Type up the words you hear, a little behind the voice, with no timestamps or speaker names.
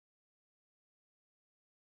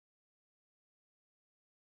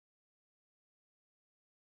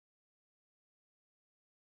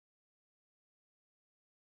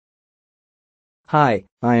Hi,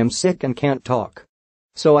 I am sick and can't talk.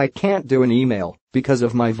 So I can't do an email because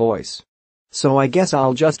of my voice. So I guess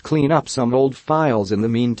I'll just clean up some old files in the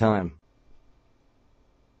meantime.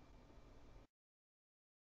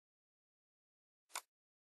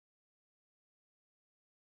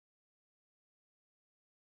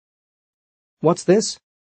 What's this?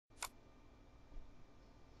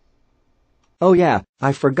 Oh yeah,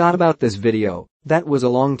 I forgot about this video. That was a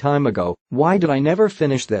long time ago. Why did I never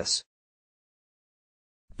finish this?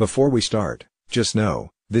 Before we start, just know,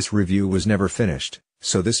 this review was never finished,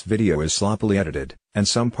 so this video is sloppily edited, and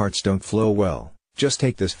some parts don't flow well. Just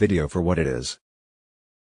take this video for what it is.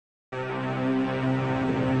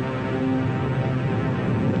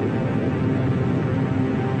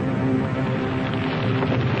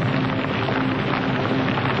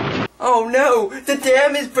 Oh no! The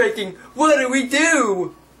dam is breaking! What do we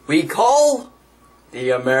do? We call the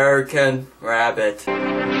American Rabbit.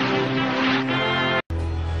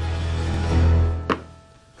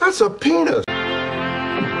 That's a penis!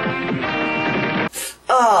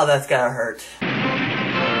 Oh, that's gotta hurt.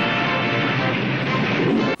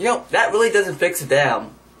 You know, that really doesn't fix a dam.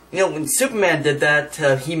 You know, when Superman did that,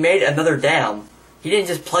 he made another dam. He didn't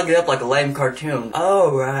just plug it up like a lame cartoon.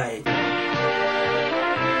 Oh, right.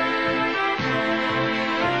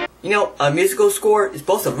 You know, a musical score is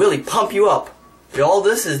supposed to really pump you up. But all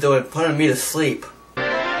this is doing is putting me to sleep.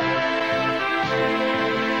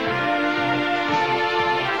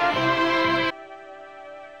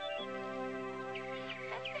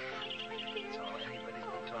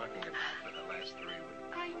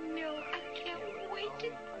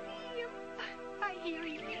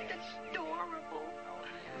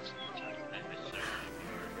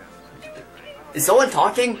 Is someone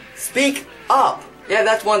talking? Speak up! Yeah,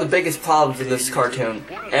 that's one of the biggest problems in this cartoon.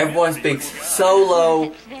 Everyone speaks so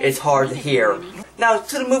low, it's hard to hear. Now,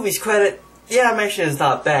 to the movie's credit, the animation is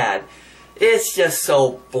not bad. It's just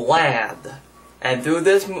so bland. And through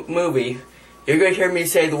this movie, you're going to hear me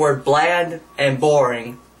say the word bland and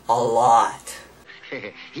boring a lot.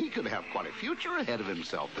 He could have quite a future ahead of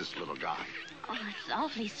himself, this little guy. Oh, it's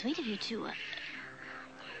awfully sweet of you to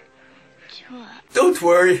Don't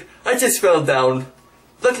worry, I just fell down.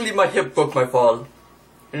 Luckily my hip broke my fall.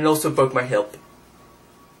 And it also broke my hip.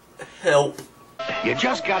 Help. You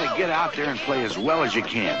just gotta get out there and play as well as you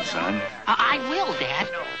can, son. I will, Dad.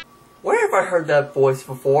 Where have I heard that voice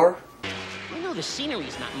before? I know the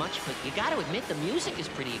scenery's not much, but you gotta admit the music is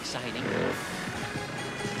pretty exciting.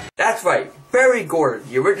 That's right, Barry Gordon,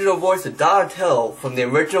 the original voice of Donatello from the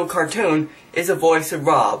original cartoon, is the voice of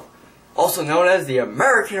Rob, also known as the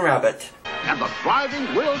American Rabbit. And the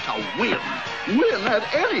driving will to win. Win at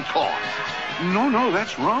any cost. No,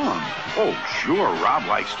 that's wrong. Oh, sure, Rob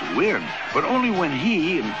likes to win, but only when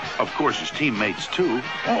he, and of course his teammates too,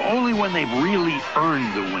 only when they've really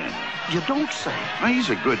earned the win. You don't say. Now,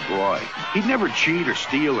 he's a good boy. He'd never cheat or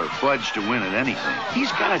steal or fudge to win at anything.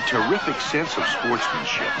 He's got a terrific sense of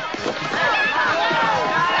sportsmanship.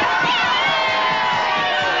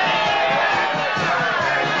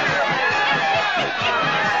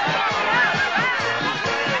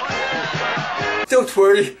 Don't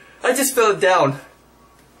worry, I just fell down.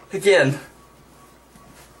 Again.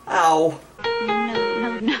 Ow.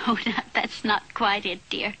 No, that's not quite it,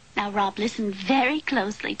 dear. Now, Rob, listen very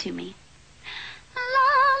closely to me. La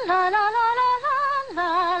la la la la la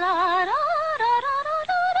la la da.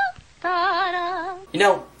 You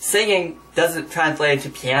know, singing doesn't translate to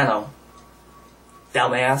piano.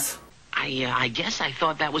 Dumbass. I guess I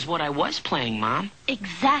thought that was what I was playing, Mom.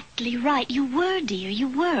 Exactly right. You were, dear, you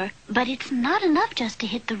were. But it's not enough just to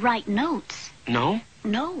hit the right notes. No?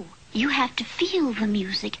 No. You have to feel the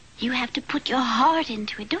music. You have to put your heart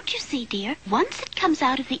into it. Don't you see, dear? Once it comes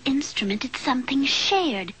out of the instrument, it's something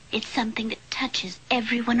shared. It's something that touches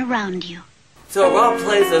everyone around you. So Rob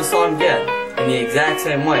plays the song again, in the exact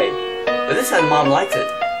same way. But this time Mom likes it.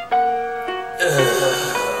 Ugh.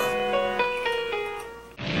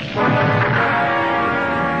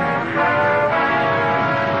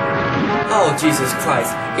 Oh, Jesus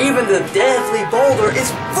Christ. Even the deadly boulder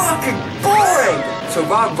is fucking boring! So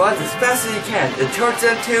Rob runs as fast as he can and turns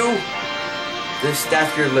into the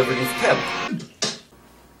Statue of Liberty's pimp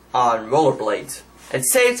on rollerblades and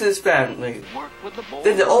saves his family.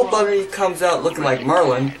 Then the old bunny comes out looking like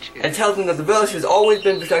Merlin and tells him that the village has always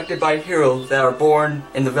been protected by heroes that are born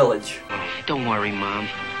in the village. Don't worry, Mom.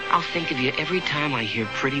 I'll think of you every time I hear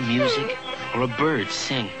pretty music or a bird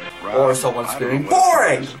sing. Or someone screaming,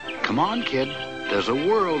 boring! Come on, kid. There's a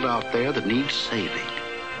world out there that needs saving.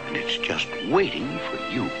 And it's just waiting for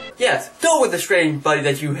you. Yes, go with the strange buddy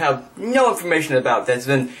that you have no information about that's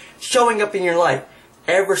been showing up in your life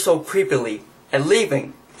ever so creepily and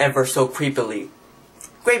leaving ever so creepily.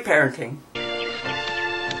 Great parenting.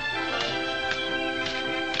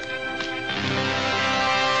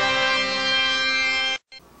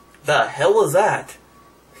 The hell was that?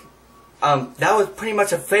 That was pretty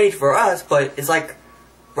much a fade for us, but it's like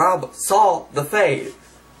Rob saw the fade.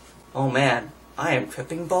 Oh man, I am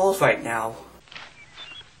tripping balls right now.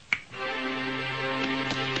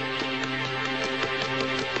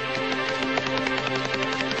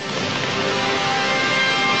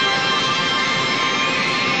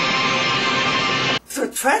 So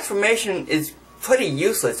transformation is pretty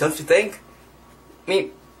useless, don't you think? I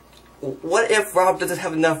mean, what if Rob doesn't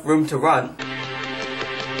have enough room to run?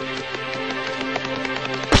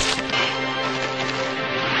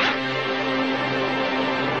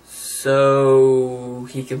 So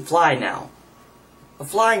he can fly now. A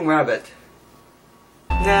flying rabbit.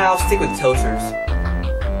 Nah, I'll stick with Toasters.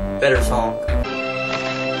 Better song.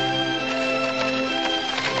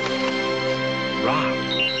 Rob.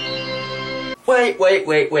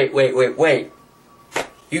 Wait.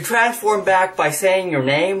 You transform back by saying your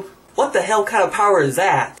name? What the hell kind of power is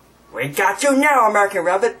that? We got you now, American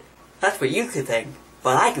Rabbit. That's what you could think.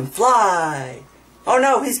 But I can fly. Oh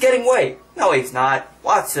no, he's getting away. No, he's not.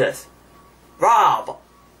 Watch this. Rob.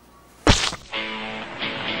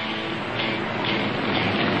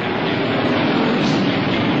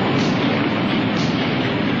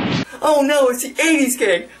 Oh no, it's the 80s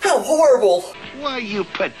gang. How horrible. Why, you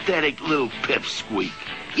pathetic little pipsqueak.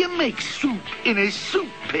 You make soup in a soup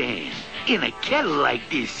pan. In a kettle like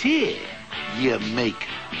this here, you make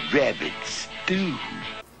rabbit stew.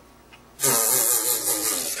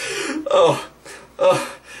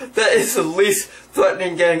 That is the least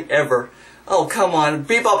threatening gang ever. Oh, come on.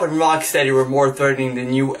 Bebop and Rocksteady were more threatening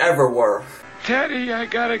than you ever were. Teddy, I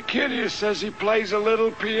got a kid here says he plays a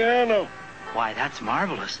little piano. Why, that's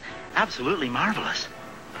marvelous. Absolutely marvelous.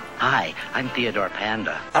 Hi, I'm Theodore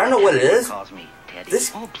Panda. I don't know what it is. Calls me Teddy.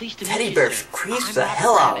 This Pleased to teddy meet you, bear sir. creeps I'm the Bob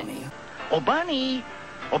hell out of Rabbit. me. Oh, Bunny.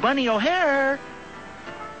 Oh, Bunny O'Hare.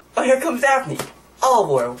 Oh, here comes Daphne. Olive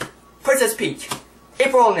Oil. Princess Peach.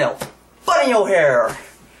 April O'Neil. Bunny O'Hare.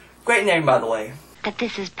 Great name, by the way. That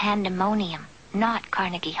this is Pandemonium, not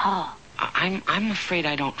Carnegie Hall. I'm afraid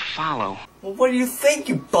I don't follow. Well, what do you think,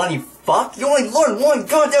 you bunny fuck? You only learned one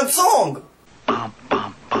goddamn song! Bump,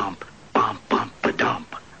 bump, bump, bump, bump,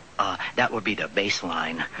 ba-dump. That would be the bass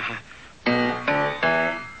line.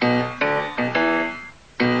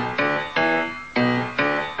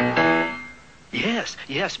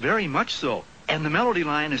 Yes, very much so. And the melody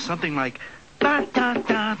line is something like da da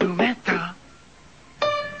da do meta.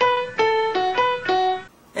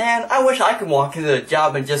 Man, I wish I could walk into the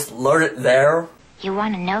job and just learn it there. You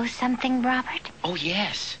want to know something, Robert? Oh,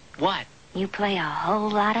 yes. What? You play a whole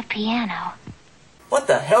lot of piano. What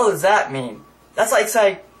the hell does that mean? That's like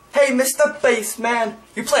saying, hey, Mr. Bassman,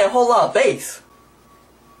 you play a whole lot of bass.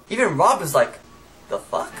 Even Rob is like, the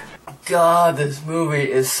fuck? God, this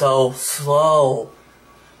movie is so slow.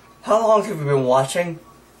 How long have we been watching?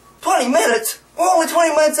 20 minutes? We're only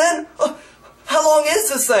 20 minutes in? How long is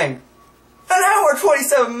this thing? An hour,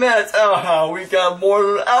 27 minutes. Oh, we got more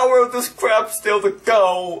than an hour of this crap still to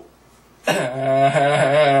go.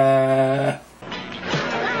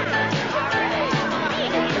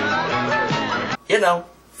 You know,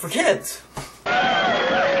 for kids. Thank you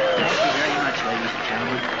very much, ladies and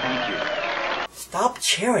gentlemen. Thank you. Stop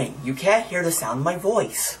cheering. You can't hear the sound of my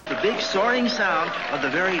voice. The big soaring sound of the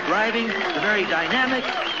very driving, the very dynamic,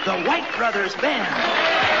 the White Brothers Band.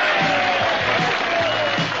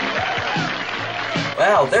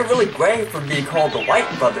 Wow, they're really great for being called the White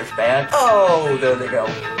Brothers Band. Oh, there they go.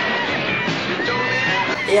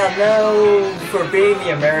 Yeah, no, for being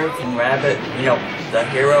the American Rabbit, you know, the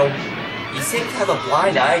hero, you seem to have a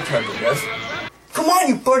blind eye turned to this. Come on,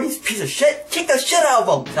 you Bernie's piece of shit! Kick the shit out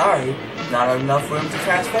of him! Sorry, not enough room to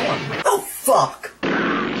transform. Oh, fuck!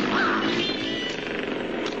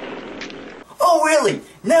 Oh, really?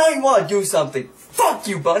 Now you want to do something? Fuck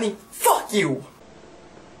you, Bunny! Fuck you!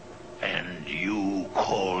 And you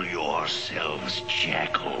call yourselves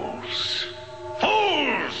jackals?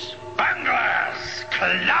 Fools! Bunglers!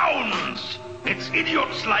 Clowns! It's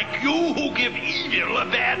idiots like you who give evil a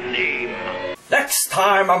bad name. Next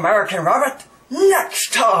time, American Rabbit!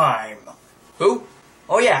 Next time! Who?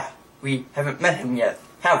 Oh yeah, we haven't met him yet,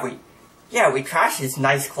 have we? Yeah, we trashed his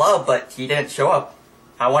nice club, but he didn't show up.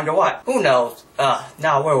 I wonder what. Who knows?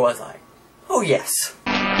 Now where was I? Oh yes.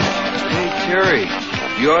 Hey Terry,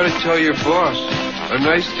 you ought to tell your boss. A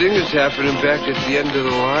nice thing is happening back at the end of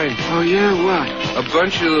the line. Oh, yeah, what? A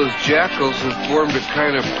bunch of those jackals have formed a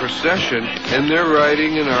kind of procession, and they're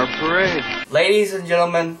riding in our parade. Ladies and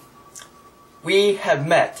gentlemen, we have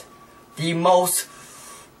met the most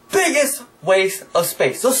biggest waste of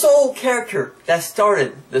space. The sole character that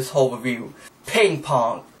started this whole review, Ping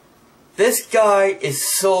Pong. This guy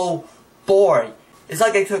is so boring. It's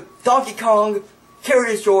like they took Donkey Kong,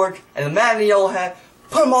 Curious George, and the man in the yellow hat,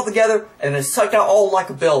 put them all together, and then sucked out all like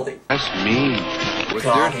a building. That's mean. What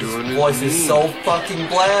God, they're doing his voice is so fucking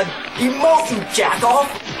bland. Emote, you jack off!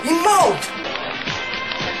 Emote!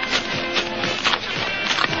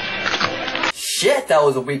 Shit, that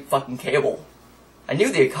was a weak fucking cable. I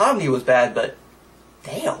knew the economy was bad, but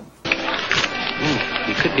damn.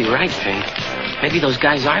 You could be right, Ping. Maybe those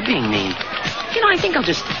guys are being mean. You know, I think I'll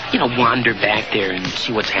just, wander back there and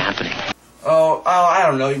see what's happening. Oh, I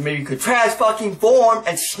don't know. Maybe you could trash fucking form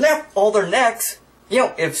and snap all their necks. You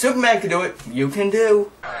know, if Superman can do it, you can do.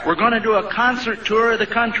 We're going to do a concert tour of the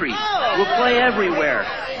country. We'll play everywhere.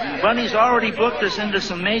 Bunny's already booked us into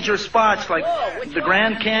some major spots like the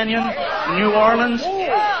Grand Canyon, New Orleans.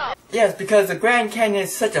 Yes, because the Grand Canyon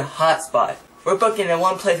is such a hot spot. We're booking in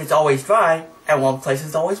one place that's always dry, and one place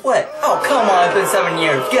that's always wet. Oh, come on, it's been 7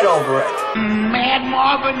 years. Get over it. Mad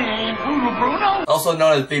Marvin and Bruno. Also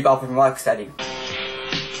known as Bebop and Rocksteady.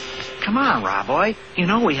 Come on, Rob boy. You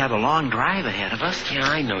know we have a long drive ahead of us. Yeah,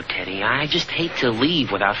 I know, Teddy. I just hate to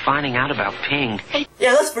leave without finding out about Ping.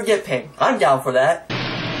 Yeah, let's forget Ping. I'm down for that.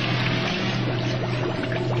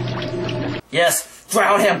 Yes,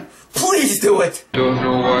 drown him. Please do it. Don't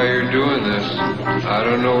know why you're doing this. I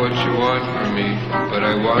don't know what you want from me, but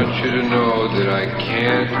I want you to know that I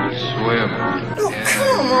can't swim. Oh,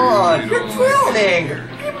 come on. You're drowning.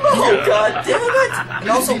 Oh, God damn it! And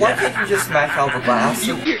also, why can't you just smash out the glass?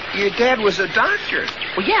 Your dad was a doctor.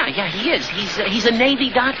 Well, yeah, he is. He's a Navy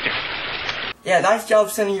doctor. Yeah, nice job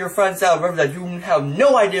sending your friends down a river that you have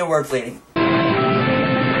no idea where it's leading.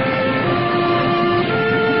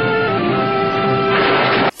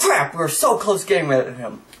 Crap, we were so close to getting rid of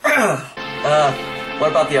him. What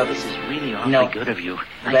about the others? This is really awfully good of you.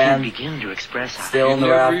 I can't begin to express how still You in the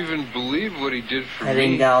never raft, even believed what he did for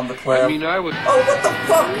heading me. down the cliff. I mean, I would... Oh, what the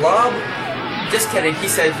fuck, Rob? Just kidding, he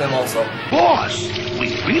saves them also. Boss,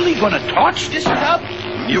 we really gonna torch this job?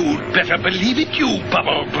 You'd better believe it, you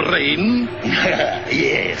bubble brain.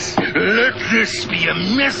 Yes, let this be a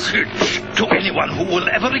message to anyone who will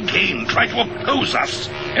ever again try to oppose us.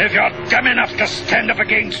 If you're dumb enough to stand up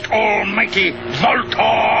against Almighty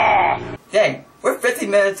Voltor. Dang, we're 50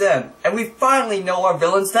 minutes in, and we finally know our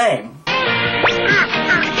villain's name.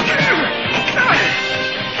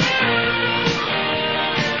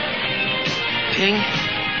 Ping,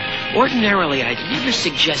 ordinarily I'd never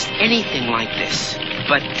suggest anything like this,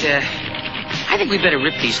 but I think we better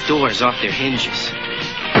rip these doors off their hinges.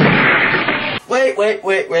 Wait,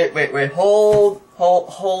 hold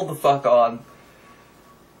the fuck on.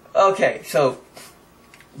 Okay, so,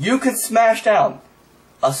 you could smash down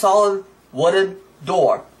a solid wooden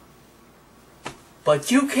door, but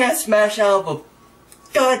you can't smash out of a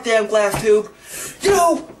goddamn glass tube.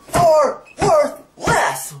 You are worth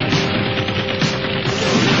less!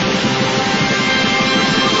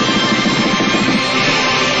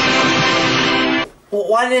 Well,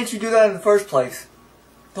 why didn't you do that in the first place?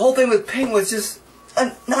 The whole thing with Ping was just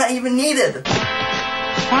not even needed.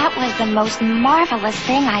 That was the most marvelous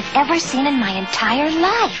thing I've ever seen in my entire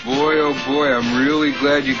life. Boy, oh boy, I'm really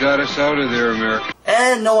glad you got us out of there, America.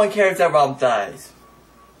 And no one cares that Rob dies.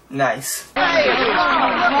 Nice. Rob,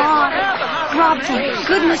 thank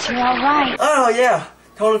goodness you're all right. Oh yeah,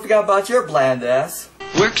 totally forgot about your bland ass.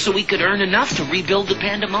 Work so we could earn enough to rebuild the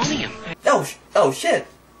pandemonium. Oh shit.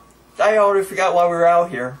 I already forgot why we were out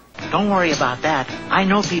here. Don't worry about that. I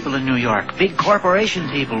know people in New York, big corporation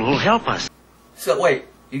people who'll help us. So wait,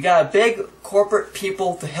 you got big corporate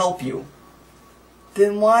people to help you.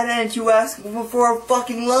 Then why didn't you ask for a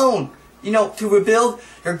fucking loan? You know, to rebuild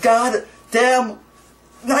your goddamn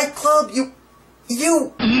nightclub? You...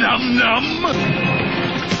 Num num!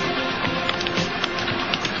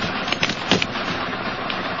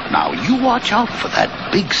 Now you watch out for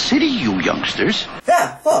that big city, you youngsters.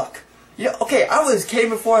 Yeah, fuck. You know, okay, I was kidding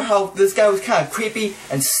before how this guy was kind of creepy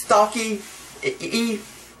and stocky,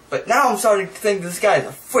 but now I'm starting to think this guy is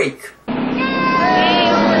a freak.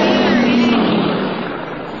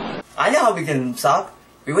 I know how we get him to stop.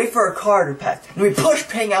 We wait for a car to pass, and we push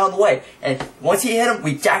Ping out of the way, and once he hit him,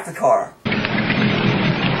 we jack the car.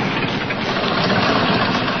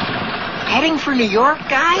 Heading for New York,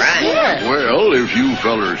 guys? Right. Yeah. Well, if you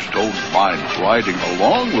fellers don't mind riding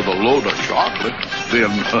along with a load of chocolate,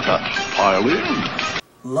 then pile in.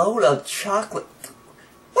 Load of chocolate?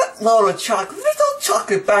 What load of chocolate? There's no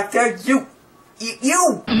chocolate back there, you!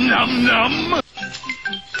 Num num!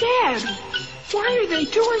 Dad, Why are they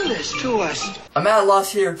doing this to us? I'm at a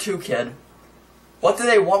loss here too, kid. What do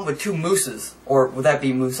they want with two mooses? Or would that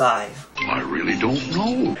be moose eye? I really don't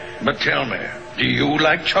know. But tell me, do you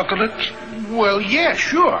like chocolate? Well, yeah,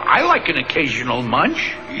 sure. I like an occasional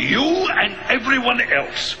munch. You and everyone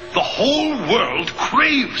else. The whole world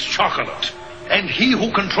craves chocolate. And he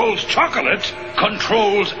who controls chocolate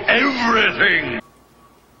controls everything.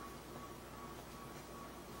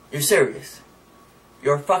 You're serious.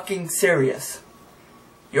 You're fucking serious.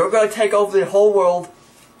 You're gonna take over the whole world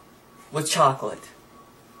with chocolate.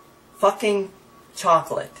 Fucking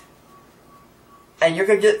chocolate. And you're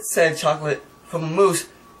gonna get said chocolate from a moose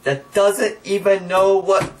that doesn't even know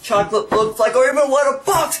what chocolate looks like or even what a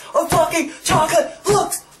box of fucking chocolate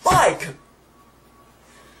looks like!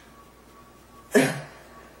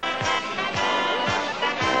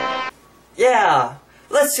 Yeah,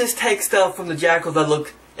 let's just take stuff from the jackals that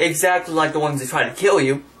look exactly like the ones that try to kill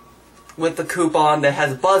you, with the coupon that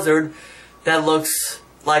has a buzzard that looks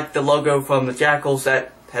like the logo from the jackals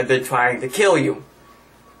that have been trying to kill you.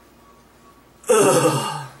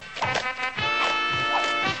 Ugh.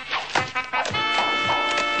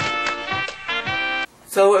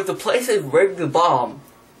 So if the place is rigged to bomb,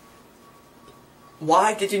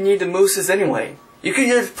 why did you need the mooses anyway? You could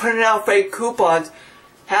just print out fake coupons,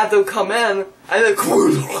 have them come in, and then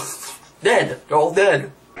dead. They're all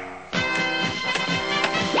dead.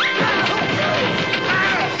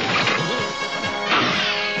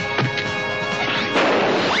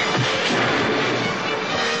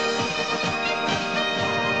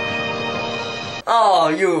 Oh,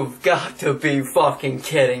 you've got to be fucking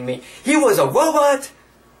kidding me. He was a robot?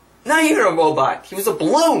 Not even a robot. He was a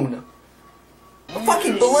balloon. A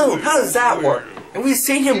fucking balloon. How does that work? And we've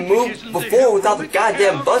seen him move before without the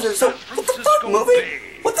goddamn buzzer, so what the fuck, movie?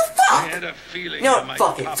 What the fuck? You know what?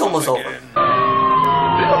 Fuck it. It's almost over.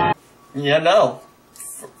 Yeah, no.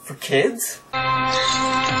 For kids?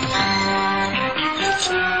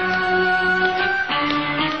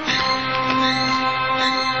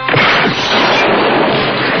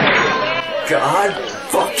 God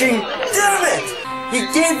fucking damn it! He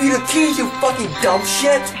gave you the keys, you fucking dumb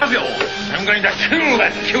shit! I'm going to kill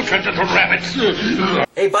that putrid little rabbit!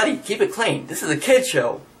 Hey buddy, keep it clean. This is a kid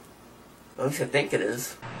show. At least I think it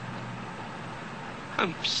is.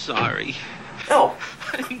 I'm sorry. No!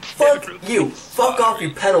 Fuck you! Fuck off, you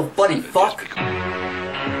pedal buddy fuck!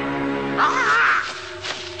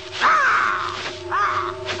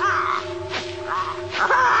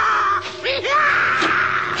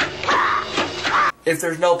 If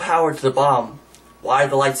there's no power to the bomb, why are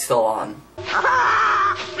the lights still on?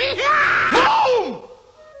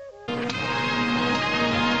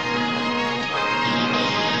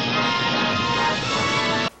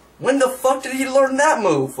 When the fuck did he learn that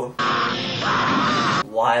move?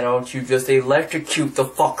 Why don't you just electrocute the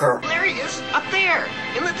fucker? There he is, up there,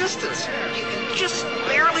 in the distance. You can just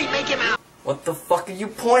barely make him out. What the fuck are you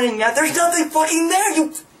pointing at? There's nothing fucking there,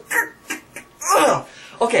 you... Ugh.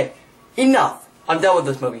 Okay, enough. I'm done with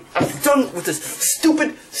this movie. I'm done with this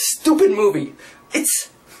stupid movie. It's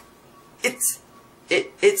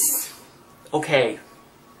okay.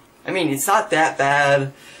 I mean, it's not that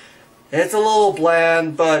bad. It's a little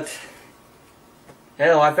bland, but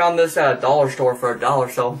hell, I found this at a dollar store for $1,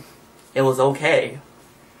 so it was okay.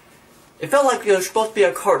 It felt like it was supposed to be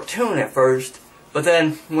a cartoon at first, but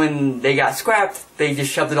then when they got scrapped, they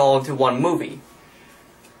just shoved it all into one movie.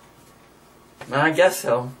 And I guess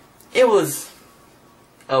so. It was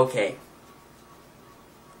okay.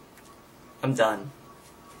 I'm done.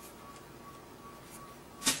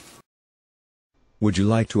 Would you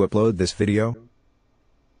like to upload this video?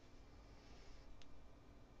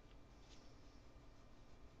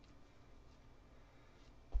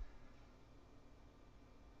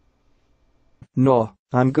 No,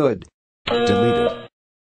 I'm good. Delete it.